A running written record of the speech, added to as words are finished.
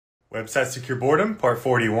Website Secure Boredom, Part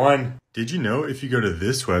 41. Did you know if you go to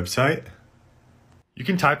this website, you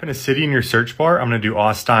can type in a city in your search bar. I'm going to do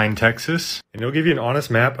Austin, Texas, and it'll give you an honest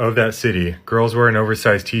map of that city. Girls wearing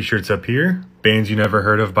oversized t-shirts up here, bands you never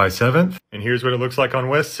heard of by 7th, and here's what it looks like on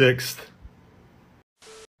West 6th.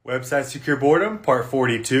 Website Secure Boredom, Part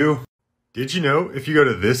 42. Did you know if you go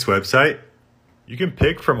to this website, you can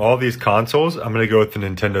pick from all these consoles. I'm going to go with the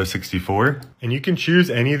Nintendo 64. And you can choose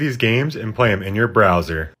any of these games and play them in your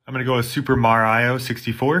browser. I'm going to go with Super Mario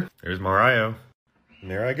 64. There's Mario.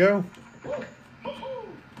 And there I go.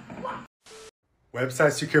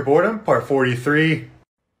 Website Secure Boredom, Part 43.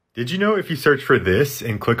 Did you know if you search for this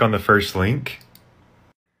and click on the first link,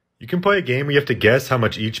 you can play a game where you have to guess how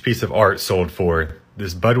much each piece of art sold for.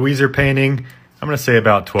 This Budweiser painting, I'm going to say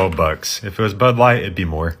about 12 bucks. If it was Bud Light, it'd be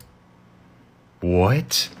more.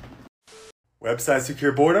 What? Website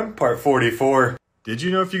Secure Boredom, Part 44. Did you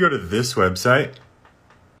know if you go to this website,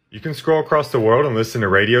 you can scroll across the world and listen to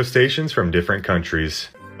radio stations from different countries.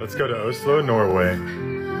 Let's go to Oslo, Norway.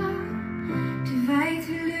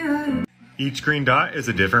 Each green dot is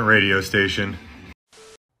a different radio station.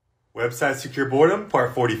 Website Secure Boredom,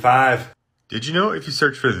 Part 45. Did you know if you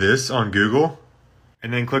search for this on Google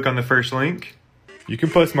and then click on the first link, you can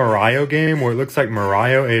play this Mario game where it looks like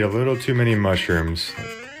Mario ate a little too many mushrooms.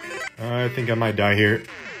 I think I might die here.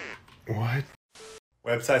 What?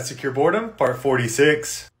 Website Secure Boredom, Part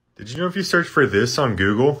 46. Did you know if you search for this on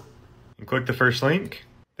Google and click the first link,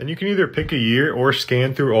 then you can either pick a year or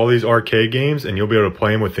scan through all these arcade games and you'll be able to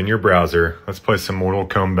play them within your browser. Let's play some Mortal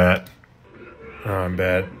Kombat. Oh, I'm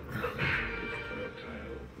bad.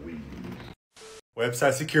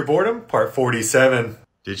 Website Secure Boredom, Part 47.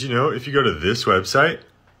 Did you know if you go to this website,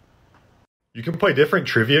 you can play different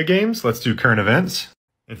trivia games? Let's do current events.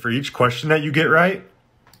 And for each question that you get right,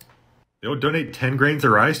 they'll donate 10 grains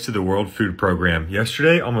of rice to the World Food Program.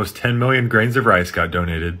 Yesterday, almost 10 million grains of rice got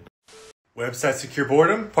donated. Website Secure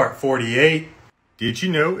Boredom, Part 48. Did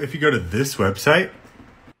you know if you go to this website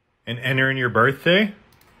and enter in your birthday,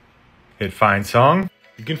 hit Find Song,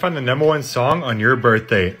 you can find the #1 song on your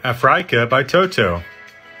birthday, Africa by Toto.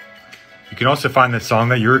 You can also find the song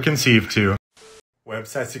that you were conceived to.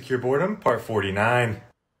 Website Secure Boredom, Part 49.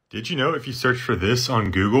 Did you know if you search for this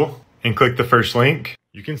on Google and click the first link,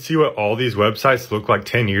 you can see what all these websites look like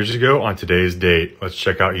 10 years ago on today's date. Let's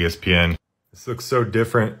check out ESPN. This looks so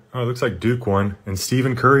different. Oh, it looks like Duke won and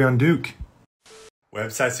Stephen Curry on Duke.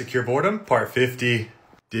 Website Secure Boredom, Part 50.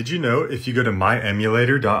 Did you know if you go to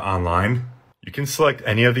myemulator.online, you can select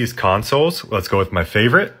any of these consoles. Let's go with my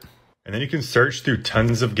favorite. And then you can search through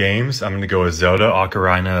tons of games. I'm going to go with Zelda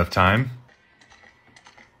Ocarina of Time.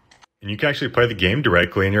 And you can actually play the game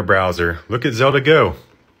directly in your browser. Look at Zelda go.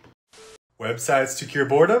 Website Secure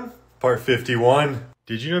Boredom, Part 51.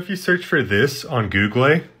 Did you know if you search for this on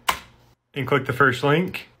Google and click the first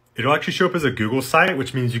link, it'll actually show up as a Google site,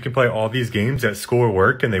 which means you can play all these games at school or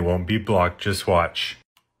work and they won't be blocked. Just watch.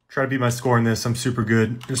 Try to beat my score in this. I'm super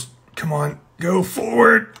good. Just come on, go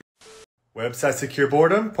forward. Website Secure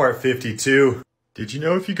Boredom, Part 52. Did you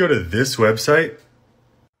know if you go to this website,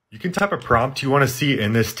 you can type a prompt you want to see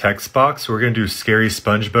in this text box. We're going to do scary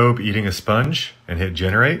SpongeBob eating a sponge and hit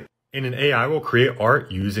generate. And an AI will create art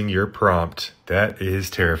using your prompt. That is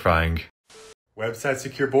terrifying. Website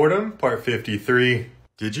Secure Boredom, Part 53.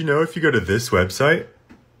 Did you know if you go to this website,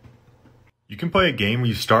 you can play a game where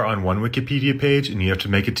you start on one Wikipedia page and you have to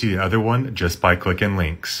make it to the other one just by clicking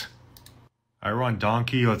links. I run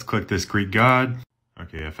donkey. Let's click this Greek god.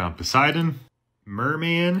 Okay, I found Poseidon,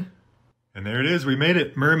 Merman, and there it is. We made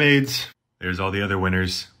it. Mermaids. There's all the other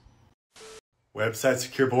winners. Website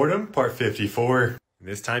Secure Boredom, Part 54.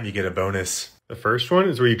 This time you get a bonus. The first one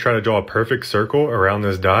is where you try to draw a perfect circle around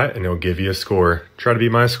this dot and it'll give you a score. Try to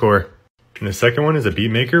beat my score. And the second one is a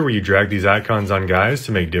beat maker where you drag these icons on guys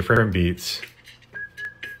to make different beats.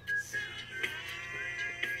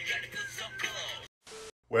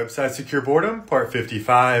 Website Secure Boredom, Part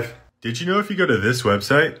 55. Did you know if you go to this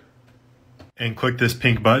website and click this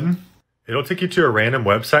pink button, it'll take you to a random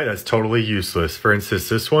website that's totally useless. For instance,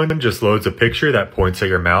 this one just loads a picture that points at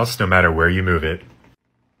your mouse no matter where you move it.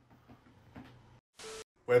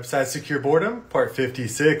 Website Secure Boredom, Part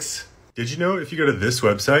 56. Did you know if you go to this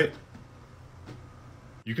website,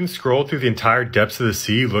 you can scroll through the entire depths of the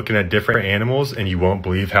sea looking at different animals and you won't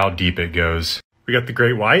believe how deep it goes. We got the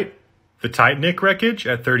great white, the Titanic wreckage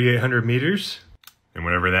at 3,800 meters, and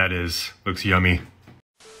whatever that is, looks yummy.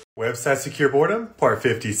 Website Secure Boredom, Part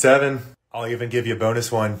 57. I'll even give you a bonus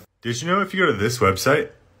one. Did you know if you go to this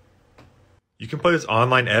website, you can play this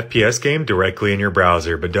online FPS game directly in your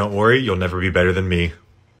browser, but don't worry, you'll never be better than me.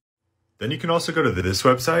 Then you can also go to this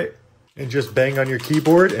website And just bang on your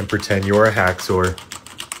keyboard and pretend you're a hacksaw.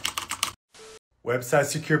 Website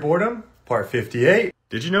Secure Boredom, Part 58.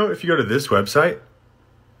 Did you know if you go to this website,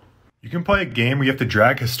 you can play a game where you have to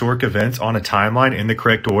drag historic events on a timeline in the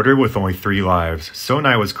correct order with only 3 lives.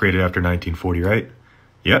 Sonai was created after 1940, right?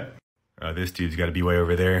 Yep. This dude's got to be way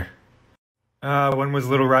over there. When was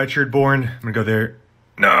Little Richard born? I'm gonna go there.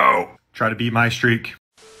 No! Try to beat my streak.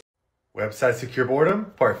 Website Secure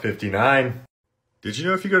Boredom, Part 59. Did you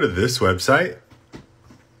know if you go to this website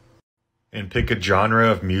and pick a genre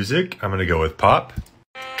of music, I'm gonna go with pop.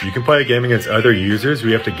 You can play a game against other users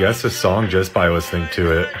where you have to guess a song just by listening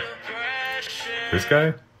to it. This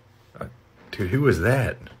guy? Dude, who was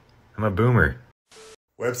that? I'm a boomer.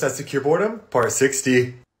 Website Secure Boredom, Part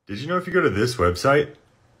 60. Did you know if you go to this website,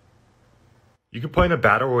 you can play in a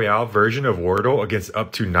Battle Royale version of Wordle against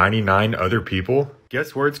up to 99 other people?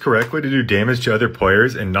 Guess words correctly to do damage to other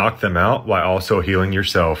players and knock them out while also healing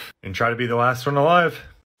yourself. And try to be the last one alive.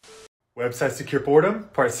 Website Secure Boredom,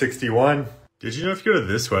 Part 61. Did you know if you go to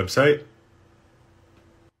this website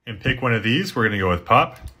and pick one of these, we're going to go with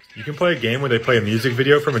pop. You can play a game where they play a music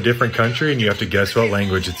video from a different country and you have to guess what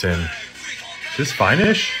language it's in. Is this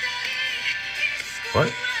Finnish?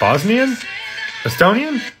 What? Bosnian?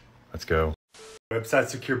 Estonian? Let's go. Website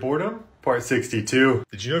Secure Boredom, Part 62.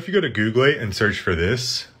 Did you know if you go to Google it and search for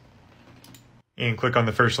this and click on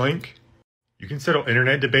the first link, you can settle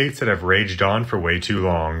internet debates that have raged on for way too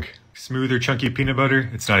long. Smooth or chunky peanut butter?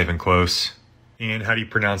 It's not even close. And how do you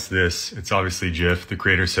pronounce this? It's obviously Jif. The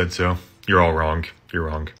creator said so. You're all wrong. You're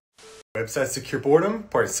wrong. Website Secure Boredom,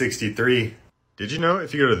 Part 63. Did you know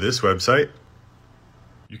if you go to this website,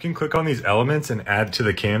 you can click on these elements and add to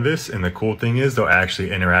the canvas, and the cool thing is they'll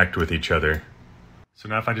actually interact with each other. So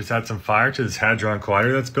now if I just add some fire to this Hadron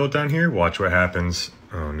Collider that's built down here, watch what happens.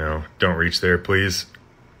 Oh no, don't reach there, please.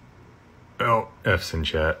 Oh, F's in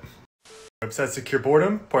chat. Website Secure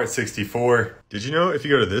Boredom, Part 64. Did you know if you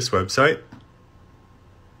go to this website,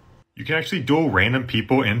 you can actually duel random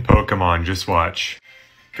people in Pokemon, just watch.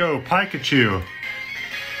 Go, Pikachu!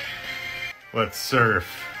 Let's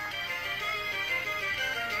surf.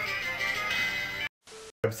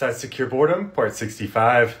 Website Secure Boredom, Part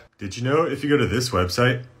 65. Did you know if you go to this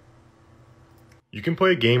website, you can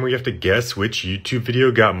play a game where you have to guess which YouTube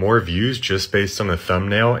video got more views just based on the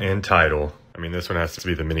thumbnail and title. I mean, this one has to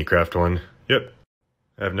be the Minecraft one. Yep.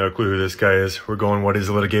 I have no clue who this guy is. We're going, what is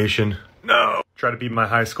litigation? No! Try to beat my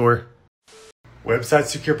high score. Website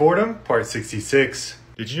Secure Boredom, Part 66.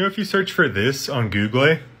 Did you know if you search for this on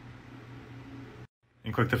Google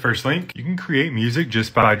and click the first link, you can create music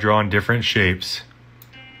just by drawing different shapes.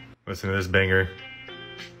 Listen to this banger.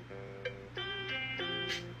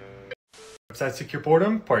 Website Secure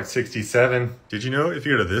Boredom, Part 67. Did you know if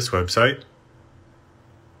you go to this website,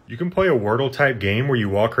 you can play a Wordle type game where you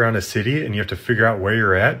walk around a city and you have to figure out where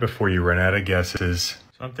you're at before you run out of guesses.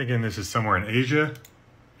 So I'm thinking this is somewhere in Asia.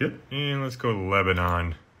 Yep, and let's go to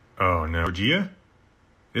Lebanon. Oh no, Georgia?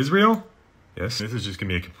 Israel? Yes, this is just gonna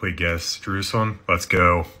be a complete guess. Jerusalem, let's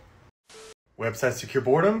go. Website Secure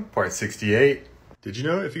Boredom, Part 68. Did you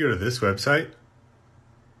know if you go to this website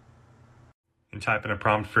and type in a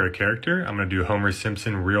prompt for a character, I'm gonna do Homer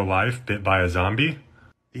Simpson real life bit by a zombie,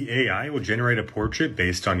 the AI will generate a portrait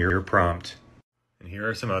based on your prompt. And here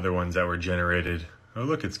are some other ones that were generated. Oh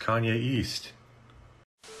look, it's Kanye East.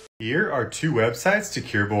 Here are 2 websites to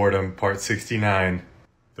cure boredom, Part 69.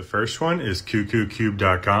 The first one is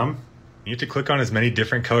KuKuCube.com. You have to click on as many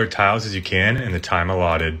different colored tiles as you can in the time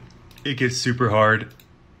allotted. It gets super hard.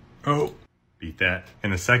 Oh, beat that.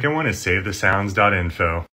 And the second one is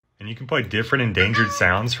SaveTheSounds.info. And you can play different endangered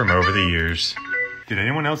sounds from over the years. Did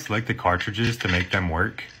anyone else like the cartridges to make them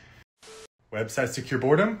work? Website Secure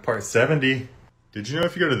Boredom, Part 70. Did you know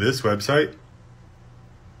if you go to this website,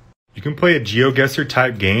 you can play a Geoguessr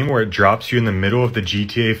type game where it drops you in the middle of the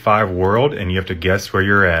GTA 5 world and you have to guess where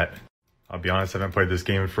you're at. I'll be honest, I haven't played this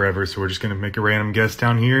game in forever, so we're just gonna make a random guess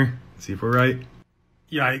down here. See if we're right.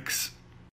 Yikes.